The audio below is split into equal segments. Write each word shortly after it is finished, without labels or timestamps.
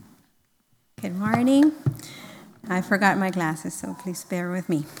Good morning. I forgot my glasses, so please bear with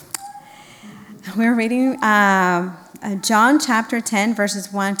me. We're reading John chapter 10,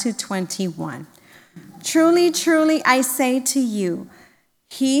 verses 1 to 21. Truly, truly, I say to you,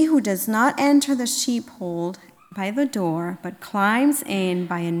 he who does not enter the sheepfold by the door, but climbs in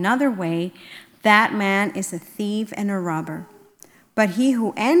by another way, that man is a thief and a robber. But he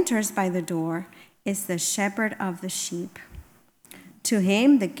who enters by the door is the shepherd of the sheep. To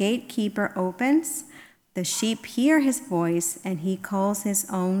him the gatekeeper opens, the sheep hear his voice, and he calls his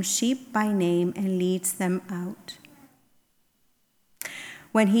own sheep by name and leads them out.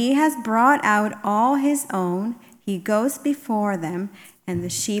 When he has brought out all his own, he goes before them, and the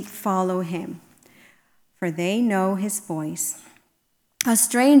sheep follow him, for they know his voice. A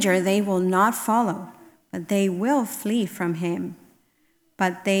stranger they will not follow, but they will flee from him.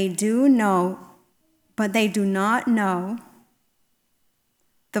 But they do not know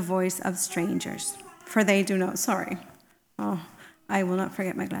the voice of strangers. For they do know, I will not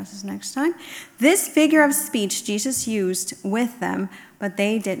forget my glasses next time. This figure of speech Jesus used with them, but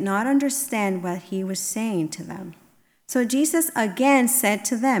they did not understand what he was saying to them. So Jesus again said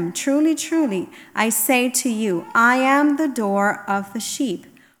to them, Truly, truly, I say to you, I am the door of the sheep.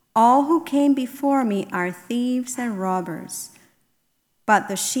 All who came before me are thieves and robbers, but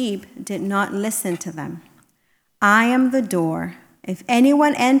the sheep did not listen to them. I am the door. If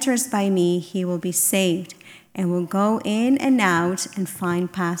anyone enters by me, he will be saved and will go in and out and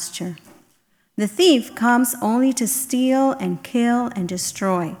find pasture. The thief comes only to steal and kill and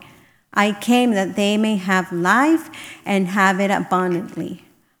destroy. I came that they may have life and have it abundantly.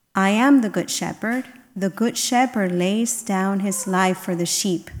 I am the good shepherd. The good shepherd lays down his life for the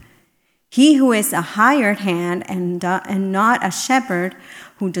sheep. He who is a hired hand and not a shepherd,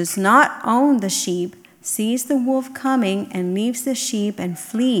 who does not own the sheep, sees the wolf coming and leaves the sheep and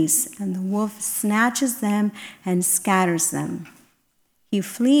flees, and the wolf snatches them and scatters them. He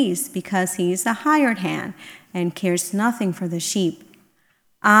flees because he is a hired hand and cares nothing for the sheep.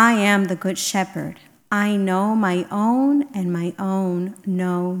 I am the good shepherd. I know my own, and my own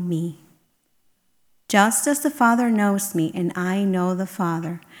know me. Just as the Father knows me, and I know the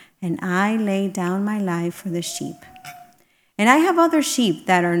Father, and I lay down my life for the sheep. And I have other sheep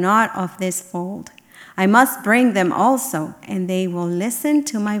that are not of this fold. I must bring them also, and they will listen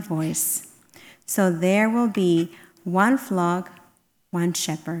to my voice. So there will be one flock, one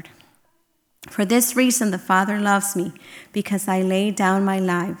shepherd. For this reason the Father loves me, because I lay down my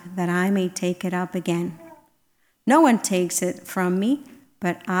life, that I may take it up again. No one takes it from me,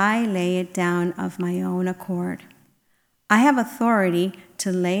 but I lay it down of my own accord. I have authority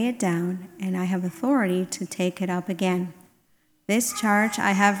to lay it down, and I have authority to take it up again. This charge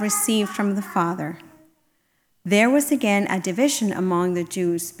I have received from the Father. There was again a division among the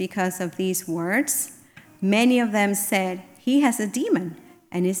Jews because of these words. Many of them said, He has a demon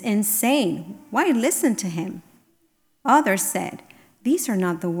and is insane. Why listen to him? Others said, These are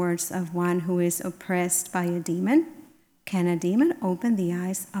not the words of one who is oppressed by a demon. Can a demon open the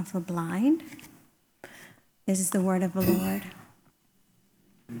eyes of the blind? This is the word of the Lord.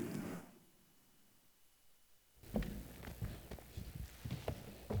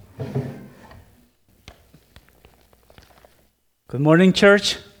 Good morning,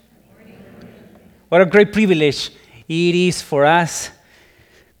 church. What a great privilege it is for us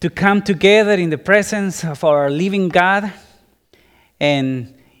to come together in the presence of our living God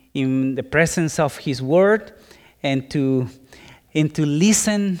and in the presence of His Word and to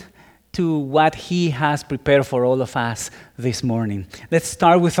listen to what He has prepared for all of us this morning. Let's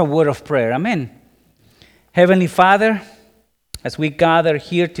start with a word of prayer. Amen. Heavenly Father, as we gather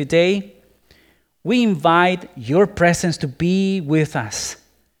here today, we invite your presence to be with us.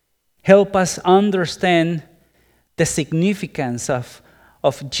 Help us understand the significance of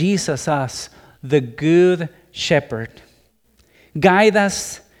Jesus as the good shepherd. Guide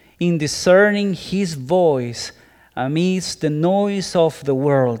us in discerning his voice amidst the noise of the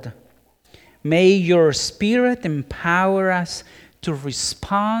world. May your Spirit empower us to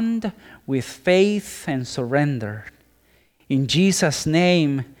respond with faith and surrender. In Jesus'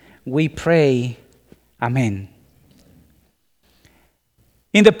 name we pray. Amen.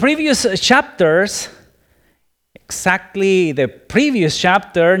 In the previous chapters, exactly the previous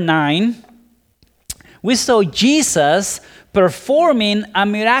chapter 9, we saw Jesus performing a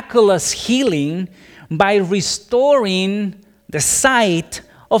miraculous healing by restoring the sight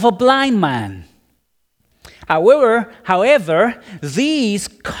of a blind man. However, these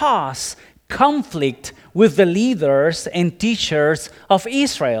caused conflict with the leaders and teachers of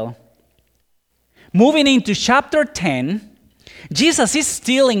Israel. Moving into chapter 10, Jesus is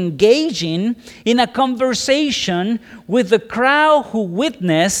still engaging in a conversation with the crowd who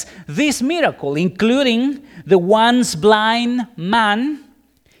witnessed this miracle, including the once blind man,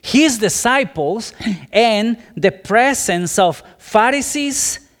 his disciples, and the presence of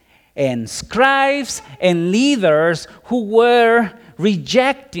Pharisees and scribes and leaders who were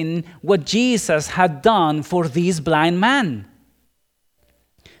rejecting what Jesus had done for this blind man.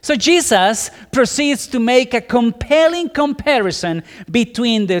 So Jesus proceeds to make a compelling comparison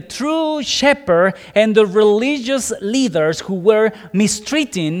between the true shepherd and the religious leaders who were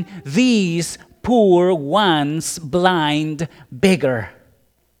mistreating these poor, once blind beggar.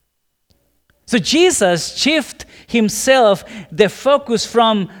 So Jesus shifts himself the focus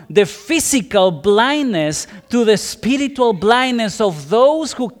from the physical blindness to the spiritual blindness of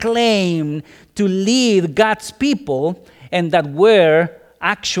those who claim to lead God's people and that were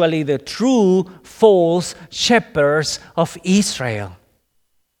actually the true false shepherds of Israel.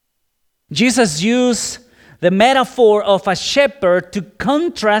 Jesus used the metaphor of a shepherd to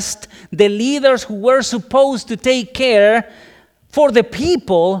contrast the leaders who were supposed to take care for the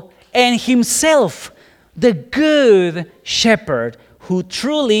people and himself, the good shepherd who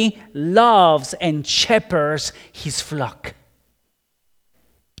truly loves and shepherds his flock.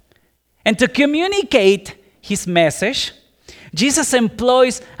 And to communicate his message, Jesus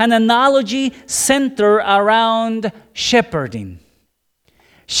employs an analogy centered around shepherding.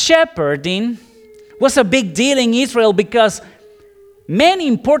 Shepherding was a big deal in Israel because many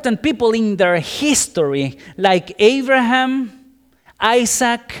important people in their history, like Abraham,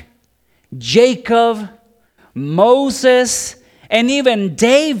 Isaac, Jacob, Moses, and even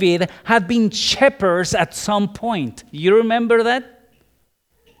David, had been shepherds at some point. You remember that?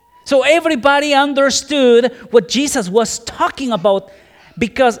 So everybody understood what Jesus was talking about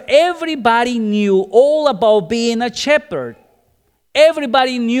because everybody knew all about being a shepherd.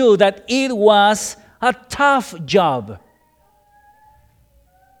 Everybody knew that it was a tough job.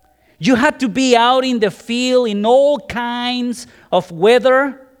 You had to be out in the field in all kinds of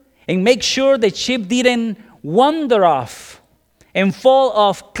weather and make sure the sheep didn't wander off and fall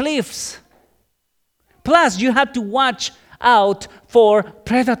off cliffs. Plus, you had to watch out for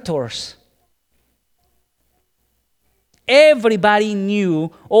predators. Everybody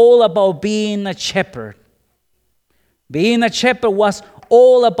knew all about being a shepherd. Being a shepherd was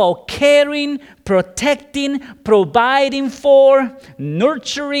all about caring, protecting, providing for,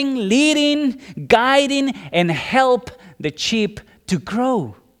 nurturing, leading, guiding, and help the sheep to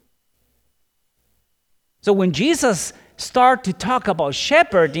grow. So when Jesus started to talk about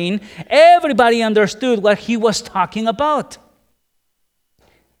shepherding, everybody understood what he was talking about.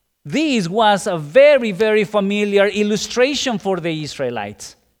 This was a very, very familiar illustration for the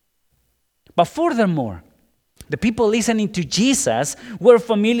Israelites. But furthermore, the people listening to Jesus were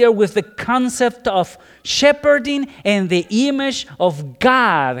familiar with the concept of shepherding and the image of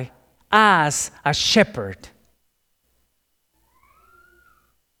God as a shepherd.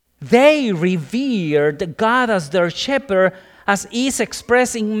 They revered God as their shepherd, as is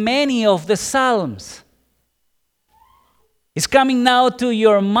expressed in many of the Psalms. It's coming now to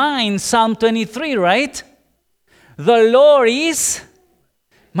your mind, Psalm 23, right? The Lord is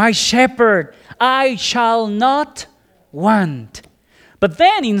my shepherd, I shall not want. But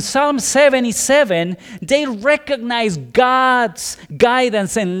then in Psalm 77, they recognize God's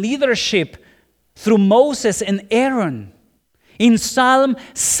guidance and leadership through Moses and Aaron. In Psalm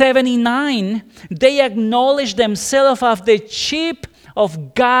 79, they acknowledge themselves as the sheep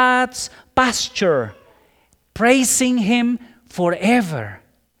of God's pasture, praising Him forever.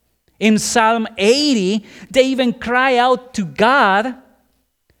 In Psalm 80, they even cry out to God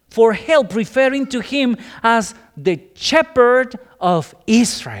for help, referring to Him as the shepherd of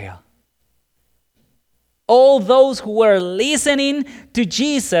Israel. All those who were listening to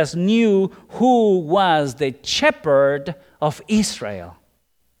Jesus knew who was the shepherd of Israel.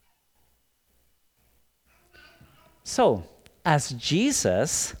 So, as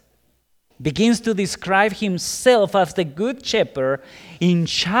Jesus begins to describe himself as the good shepherd in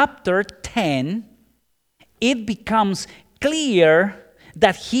chapter 10, it becomes clear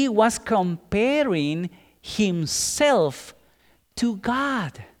that he was comparing himself to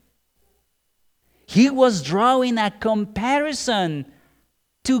God. He was drawing a comparison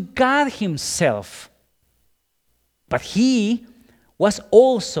to God himself. But he was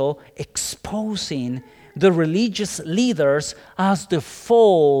also exposing the religious leaders as the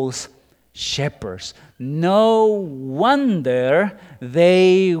false shepherds. No wonder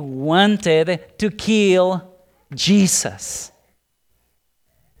they wanted to kill Jesus.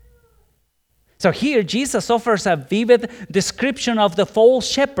 So here Jesus offers a vivid description of the false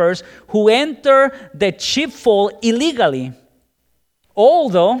shepherds who enter the sheepfold illegally.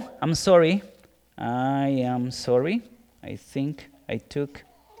 Although, I am sorry, I think I took...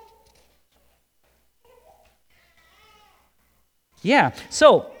 Yeah,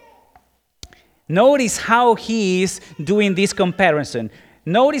 so notice how he is doing this comparison.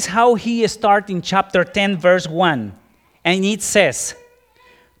 Notice how he starts in chapter 10, verse 1. And it says,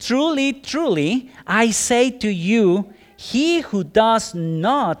 "Truly, truly, I say to you, he who does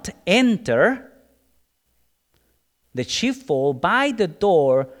not enter the sheepfold by the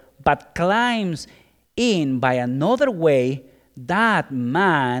door, but climbs in by another way, that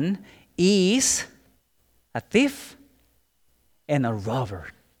man is a thief and a robber."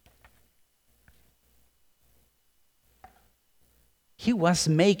 He was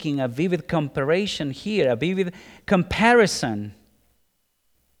making a vivid comparison here, a vivid comparison.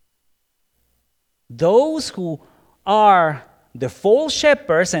 Those who are the false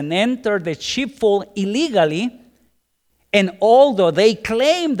shepherds and enter the sheepfold illegally, and although they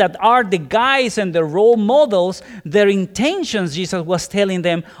claim that are the guides and the role models, their intentions, Jesus was telling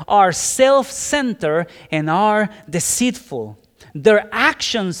them, are self-centered and are deceitful. Their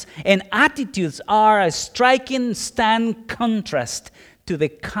actions and attitudes are a striking stand contrast to the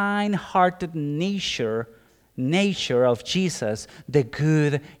kind-hearted nature of Jesus, the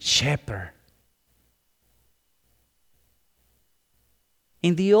Good Shepherd.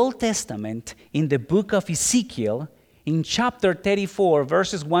 In the Old Testament, in the book of Ezekiel, in chapter 34,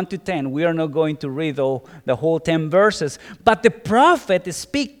 verses 1 to 10, we are not going to read the whole 10 verses, but the prophet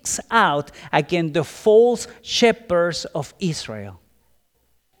speaks out against the false shepherds of Israel.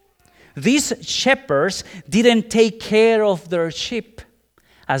 These shepherds didn't take care of their sheep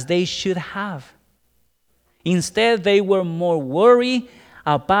as they should have. Instead, they were more worried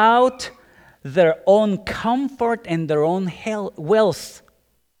about their own comfort and their own wealth.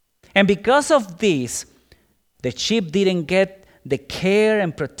 And because of this, the sheep didn't get the care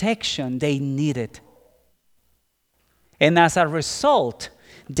and protection they needed. And as a result,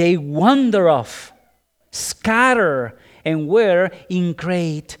 they wander off, scatter, and were in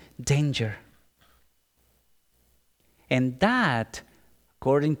great danger. And that,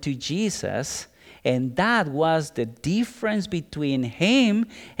 according to Jesus, and that was the difference between him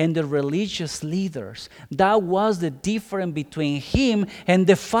and the religious leaders. That was the difference between him and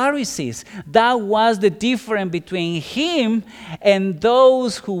the Pharisees. That was the difference between him and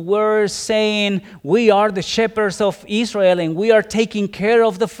those who were saying, we are the shepherds of Israel and we are taking care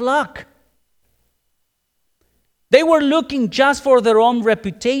of the flock. They were looking just for their own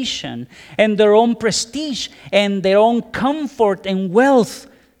reputation and their own prestige and their own comfort and wealth.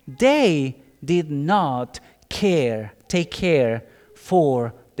 They did not take care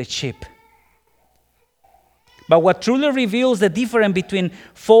for the sheep. But what truly reveals the difference between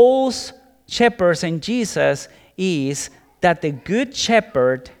false shepherds and Jesus is that the good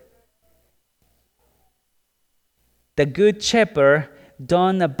shepherd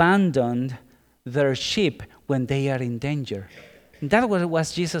don't abandon their sheep when they are in danger. And that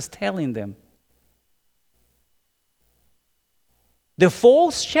was Jesus telling them. The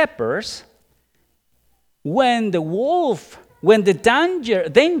false shepherds, when the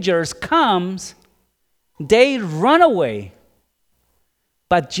dangers comes, they run away.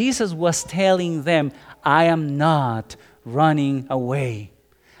 But Jesus was telling them, I am not running away.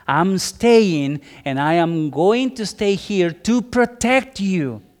 I'm staying, and I am going to stay here to protect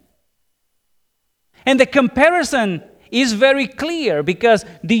you. And the comparison is very clear, because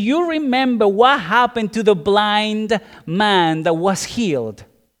do you remember what happened to the blind man that was healed?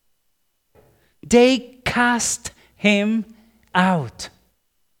 They cast him out.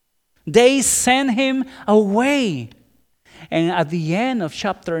 They sent him away. And at the end of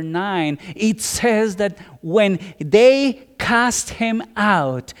chapter 9, it says that when they cast him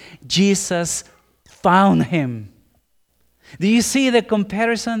out, Jesus found him. Do you see the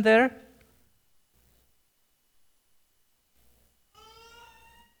comparison there?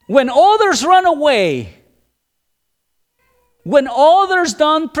 When others run away, when others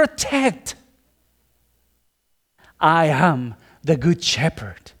don't protect, I am the good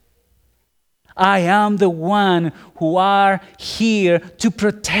shepherd. I am the one who are here to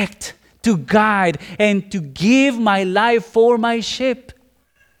protect, to guide, and to give my life for my sheep.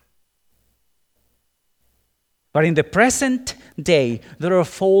 But in the present day, there are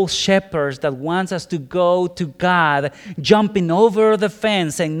false shepherds that want us to go to God, jumping over the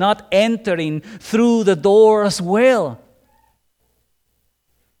fence and not entering through the door as well.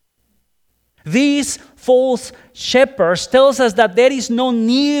 These false shepherds tells us that there is no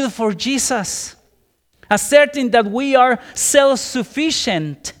need for Jesus, asserting that we are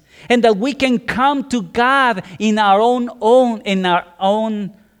self-sufficient and that we can come to God in our own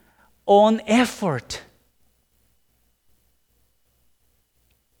effort.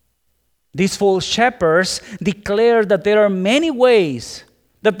 These false shepherds declare that there are many ways,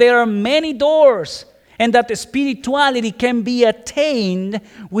 that there are many doors, and that spirituality can be attained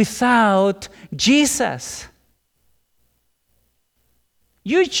without Jesus.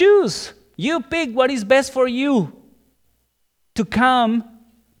 You choose. You pick what is best for you to come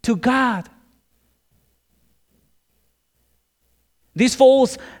to God. These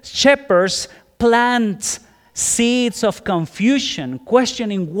false shepherds plant seeds of confusion,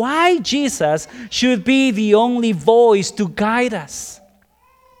 questioning why Jesus should be the only voice to guide us.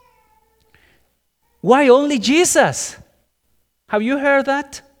 Why only Jesus? Have you heard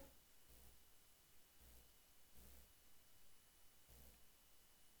that?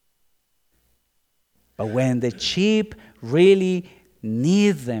 But when the sheep really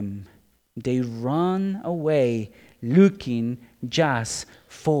need them, they run away looking just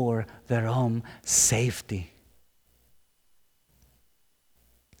for their own safety.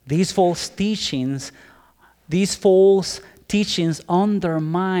 These false teachings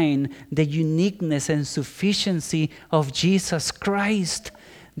undermine the uniqueness and sufficiency of Jesus Christ.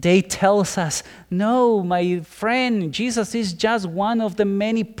 They tell us, no, my friend, Jesus is just one of the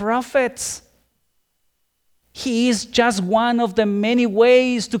many prophets. He is just one of the many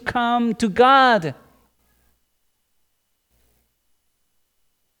ways to come to God.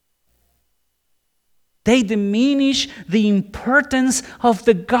 They diminish the importance of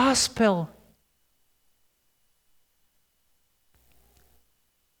the gospel.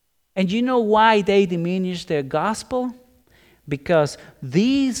 And you know why they diminish the gospel? Because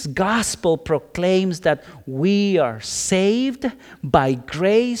this gospel proclaims that we are saved by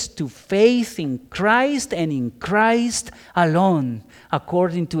grace to faith in Christ and in Christ alone,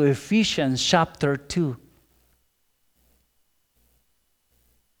 according to Ephesians chapter 2.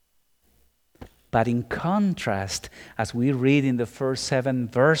 But in contrast, as we read in the first 7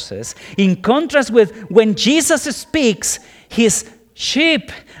 verses, in contrast with when Jesus speaks, his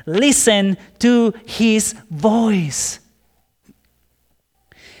sheep listen to his voice.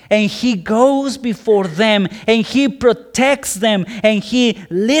 And he goes before them, and he protects them, and he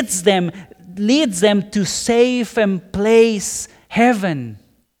leads them to safe and place heavens.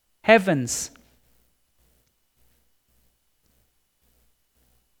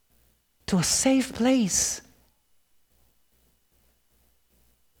 To a safe place.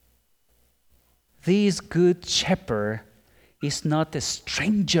 This good shepherd is not a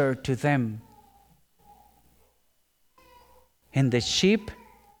stranger to them. And the sheep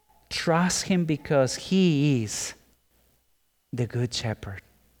trust him because he is the good shepherd.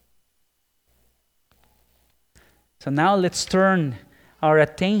 So now let's turn our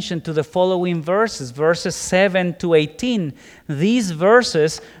attention to the following verses 7 to 18. These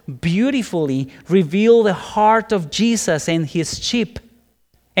verses beautifully reveal the heart of Jesus and his sheep,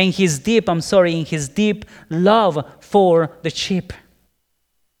 and his deep love for the sheep.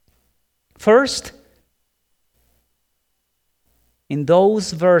 First, in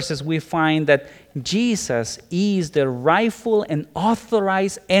those verses we find that Jesus is the rightful and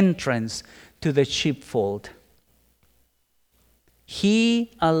authorized entrance to the sheepfold.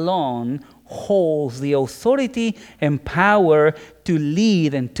 He alone holds the authority and power to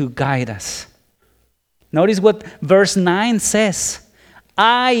lead and to guide us. Notice what verse 9 says.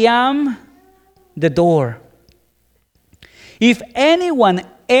 I am the door. If anyone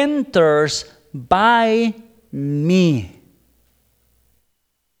enters by me.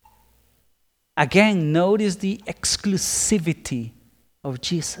 Again, notice the exclusivity of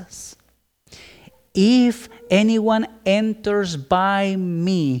Jesus. If anyone enters by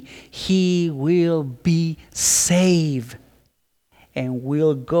me, he will be saved and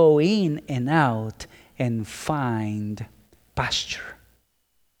will go in and out and find pasture.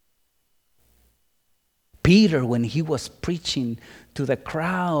 Peter, when he was preaching to the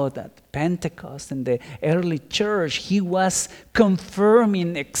crowd at Pentecost in the early church, he was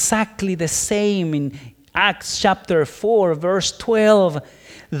confirming exactly the same in Acts chapter 4, verse 12.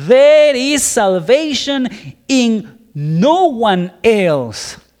 There is salvation in no one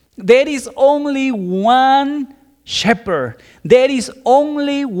else. There is only one shepherd. There is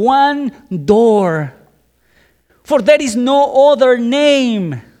only one door. For there is no other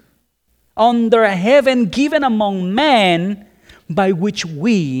name under heaven given among men by which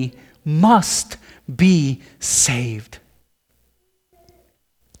we must be saved.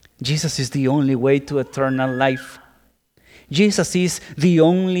 Jesus is the only way to eternal life. Jesus is the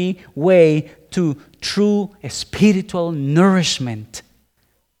only way to true spiritual nourishment.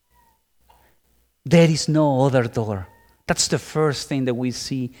 There is no other door. That's the first thing that we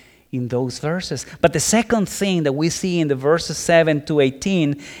see in those verses. But the second thing that we see in the verses 7 to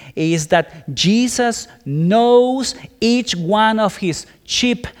 18 is that Jesus knows each one of his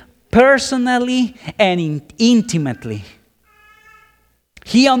sheep personally and intimately.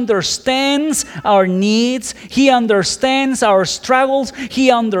 He understands our needs. He understands our struggles.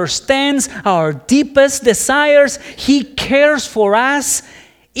 He understands our deepest desires. He cares for us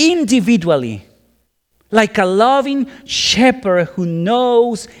individually, like a loving shepherd who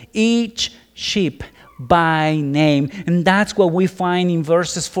knows each sheep by name. And that's what we find in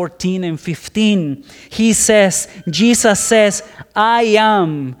verses 14 and 15. Jesus says, I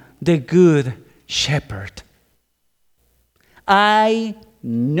am the good shepherd. I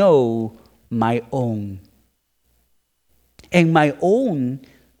know my own, and my own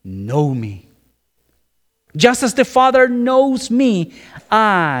know me. Just as the Father knows me,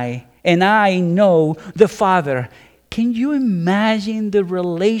 I know the Father. Can you imagine the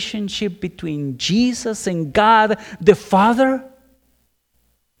relationship between Jesus and God the Father?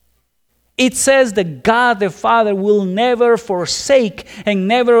 It says that God the Father will never forsake and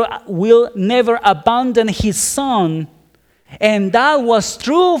will never abandon his Son. And that was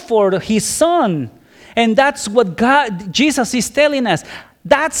true for his Son. And that's what Jesus is telling us.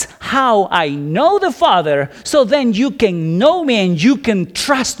 That's how I know the Father, so then you can know me and you can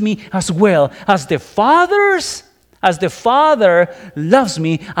trust me as well. As the Father loves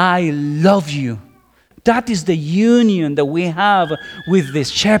me, I love you. That is the union that we have with this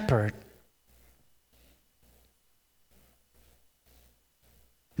shepherd.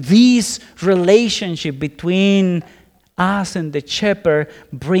 This relationship between us and the shepherd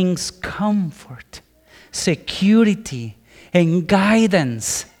brings comfort, security, and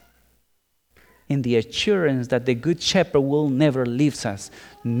guidance in the assurance that the good shepherd will never leave us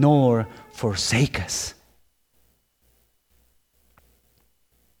nor forsake us.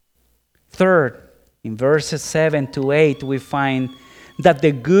 Third, in verses 7 to 8, we find that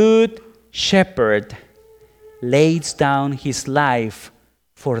the good shepherd lays down his life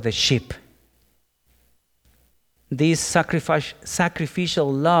for the sheep. This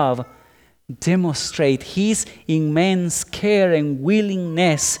sacrificial love demonstrates his immense care and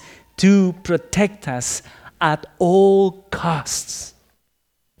willingness to protect us at all costs.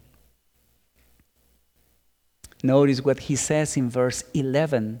 Notice what he says in verse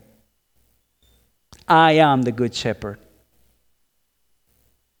 11. I am the good shepherd.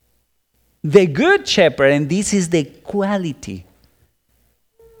 The good shepherd, and this is the quality.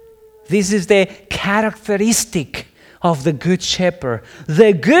 This is the characteristic of the good shepherd.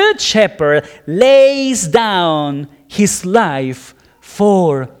 The good shepherd lays down his life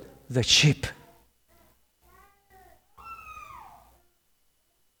for the sheep.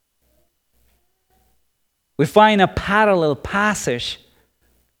 We find a parallel passage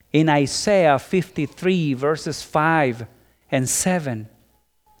in Isaiah 53, verses 5 and 7.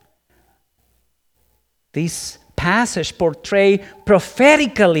 This passage portrays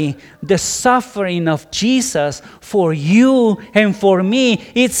prophetically the suffering of Jesus for you and for me.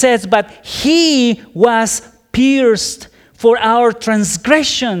 It says, but he was pierced for our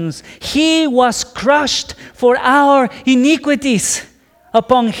transgressions. He was crushed for our iniquities.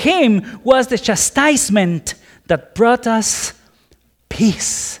 Upon him was the chastisement that brought us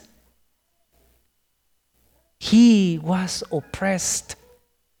peace. He was oppressed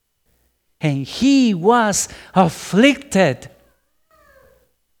and he was afflicted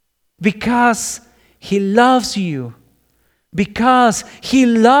because he loves you, because he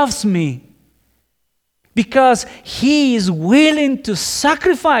loves me, because he is willing to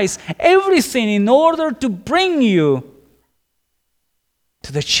sacrifice everything in order to bring you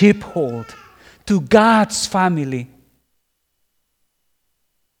to the sheepfold, to God's family.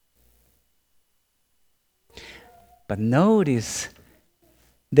 But notice,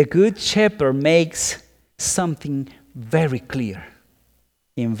 the good shepherd makes something very clear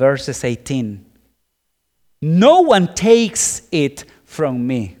in verses 18. No one takes it from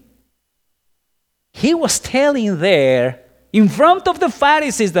me. He was telling there, in front of the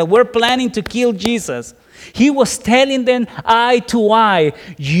Pharisees that were planning to kill Jesus, he was telling them eye to eye,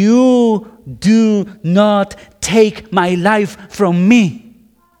 you do not take my life from me.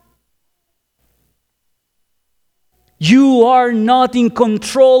 You are not in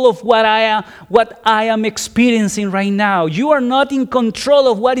control of what I am experiencing right now. You are not in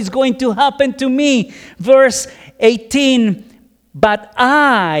control of what is going to happen to me. Verse 18, but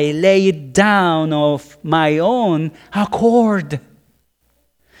I lay it down of my own accord.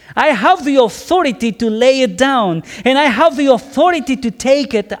 I have the authority to lay it down, and I have the authority to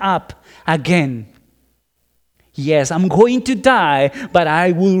take it up again. Yes, I'm going to die, but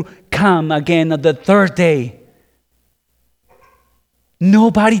I will come again on the third day.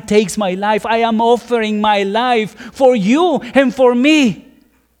 Nobody takes my life. I am offering my life for you and for me.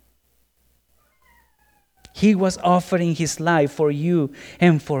 He was offering his life for you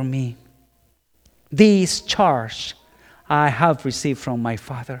and for me. This charge I have received from my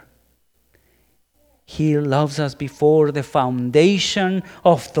Father. He loves us before the foundation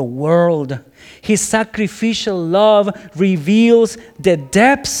of the world. His sacrificial love reveals the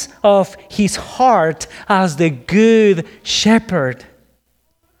depths of his heart as the good shepherd.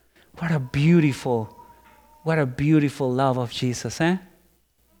 What a beautiful love of Jesus, eh?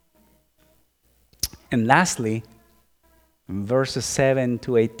 And lastly, in verses 7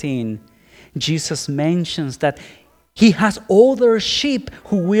 to 18, Jesus mentions that he has other sheep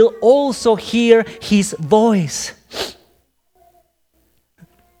who will also hear his voice.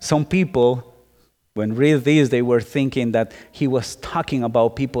 Some people, when read this, they were thinking that he was talking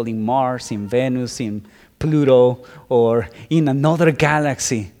about people in Mars, in Venus, in Pluto, or in another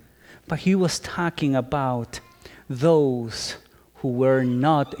galaxy. But he was talking about those who were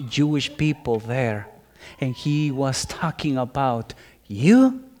not Jewish people there. And he was talking about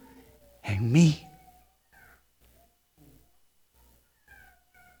you and me.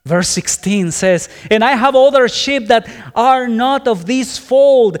 Verse 16 says, and I have other sheep that are not of this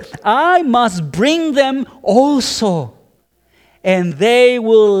fold. I must bring them also, and they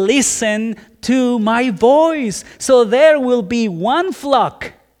will listen to my voice. So there will be one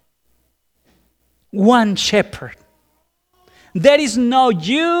flock, one shepherd. There is no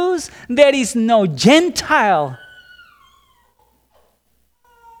Jews, there is no Gentile.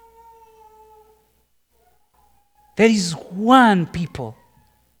 There is one people.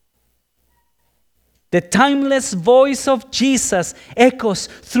 The timeless voice of Jesus echoes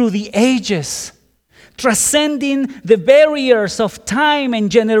through the ages, transcending the barriers of time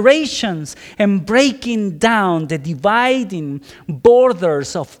and generations and breaking down the dividing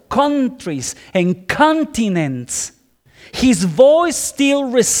borders of countries and continents. His voice still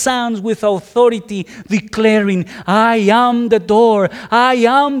resounds with authority, declaring, I am the door, I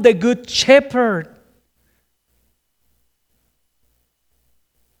am the good shepherd.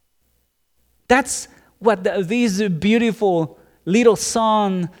 That's what this beautiful little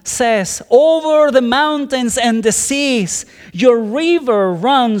song says. Over the mountains and the seas, your river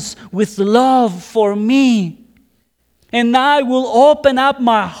runs with love for me. And I will open up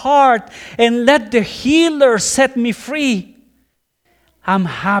my heart and let the healer set me free. I'm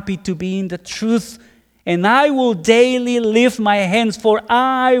happy to be in the truth, and I will daily lift my hands, for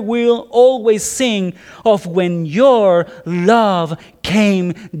I will always sing of when your love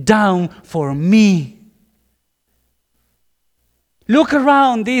came down for me. Look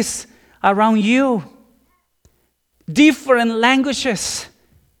around you. Different languages,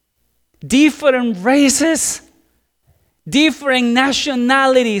 different races, different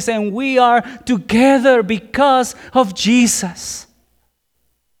nationalities, and we are together because of Jesus.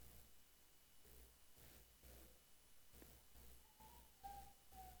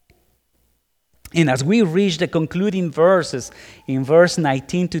 And as we reach the concluding verses, in verse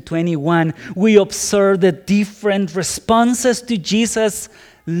 19 to 21, we observe the different responses to Jesus'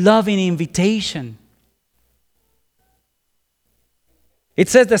 loving invitation. It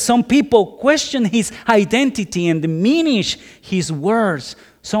says that some people question his identity and diminish his words.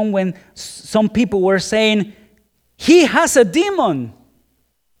 Some people were saying, he has a demon,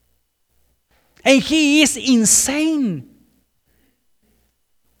 and he is insane.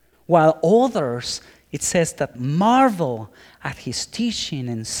 While others, it says that marvel at his teaching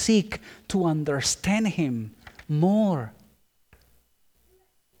and seek to understand him more.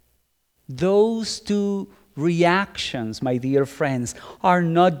 Those two reactions, my dear friends, are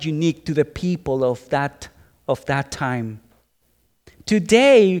not unique to the people of that time.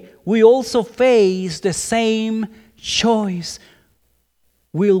 Today, we also face the same choice.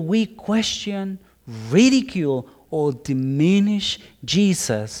 Will we question, ridicule, or diminish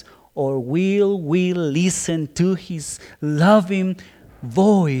Jesus, or will we listen to his loving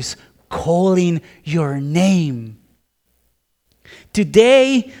voice calling your name?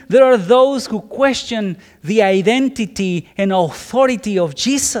 Today, there are those who question the identity and authority of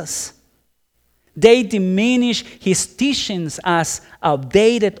Jesus. They diminish his teachings as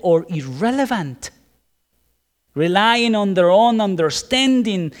outdated or irrelevant, relying on their own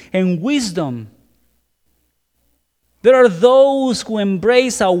understanding and wisdom. There are those who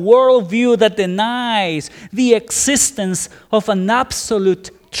embrace a worldview that denies the existence of an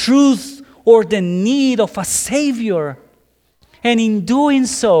absolute truth or the need of a Savior. And in doing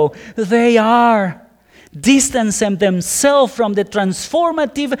so, they are distancing themselves from the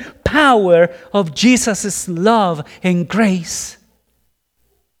transformative power of Jesus' love and grace.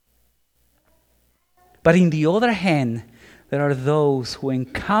 But in the other hand, there are those who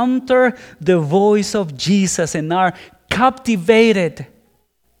encounter the voice of Jesus and are captivated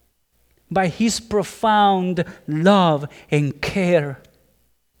by His profound love and care.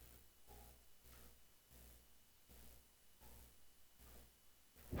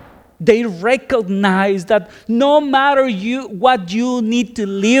 They recognize that no matter what you need to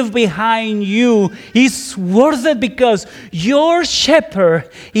leave behind you is worth it, because your shepherd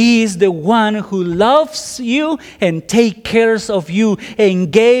is the one who loves you and takes care of you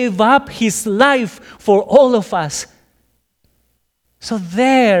and gave up his life for all of us. So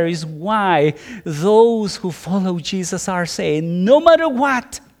there is why those who follow Jesus are saying, no matter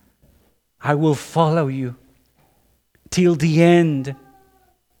what, I will follow you till the end.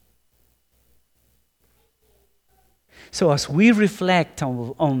 So as we reflect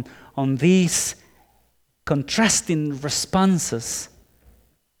on these contrasting responses,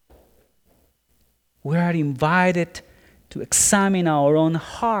 we are invited to examine our own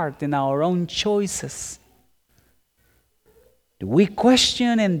heart and our own choices. Do we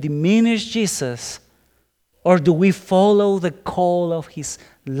question and diminish Jesus, or do we follow the call of His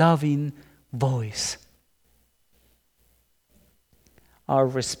loving voice? Our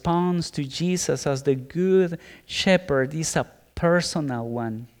response to Jesus as the Good Shepherd is a personal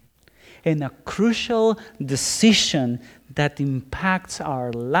one and a crucial decision that impacts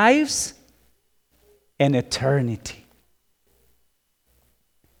our lives and eternity.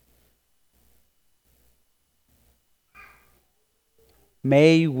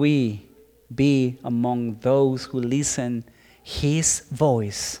 May we be among those who listen His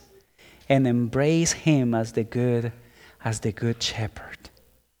voice and embrace Him as the Good Shepherd.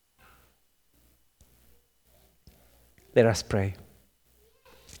 Let us pray.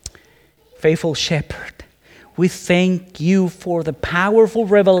 Faithful Shepherd, we thank you for the powerful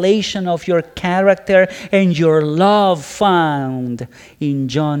revelation of your character and your love found in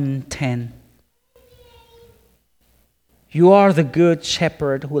John 10. You are the Good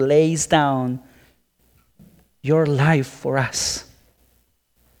Shepherd who lays down your life for us,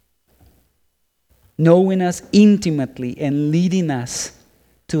 knowing us intimately and leading us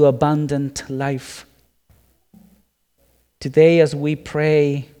to abundant life. Today, as we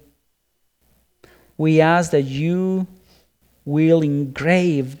pray, we ask that you will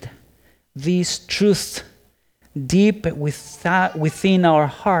engrave this truth deep within our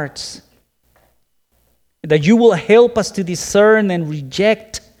hearts, that you will help us to discern and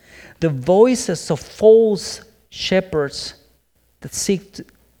reject the voices of false shepherds that seek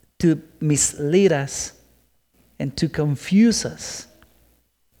to mislead us and to confuse us.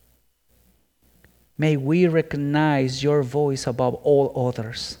 May we recognize your voice above all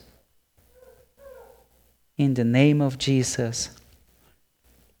others. In the name of Jesus,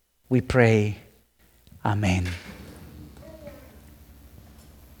 we pray. Amen.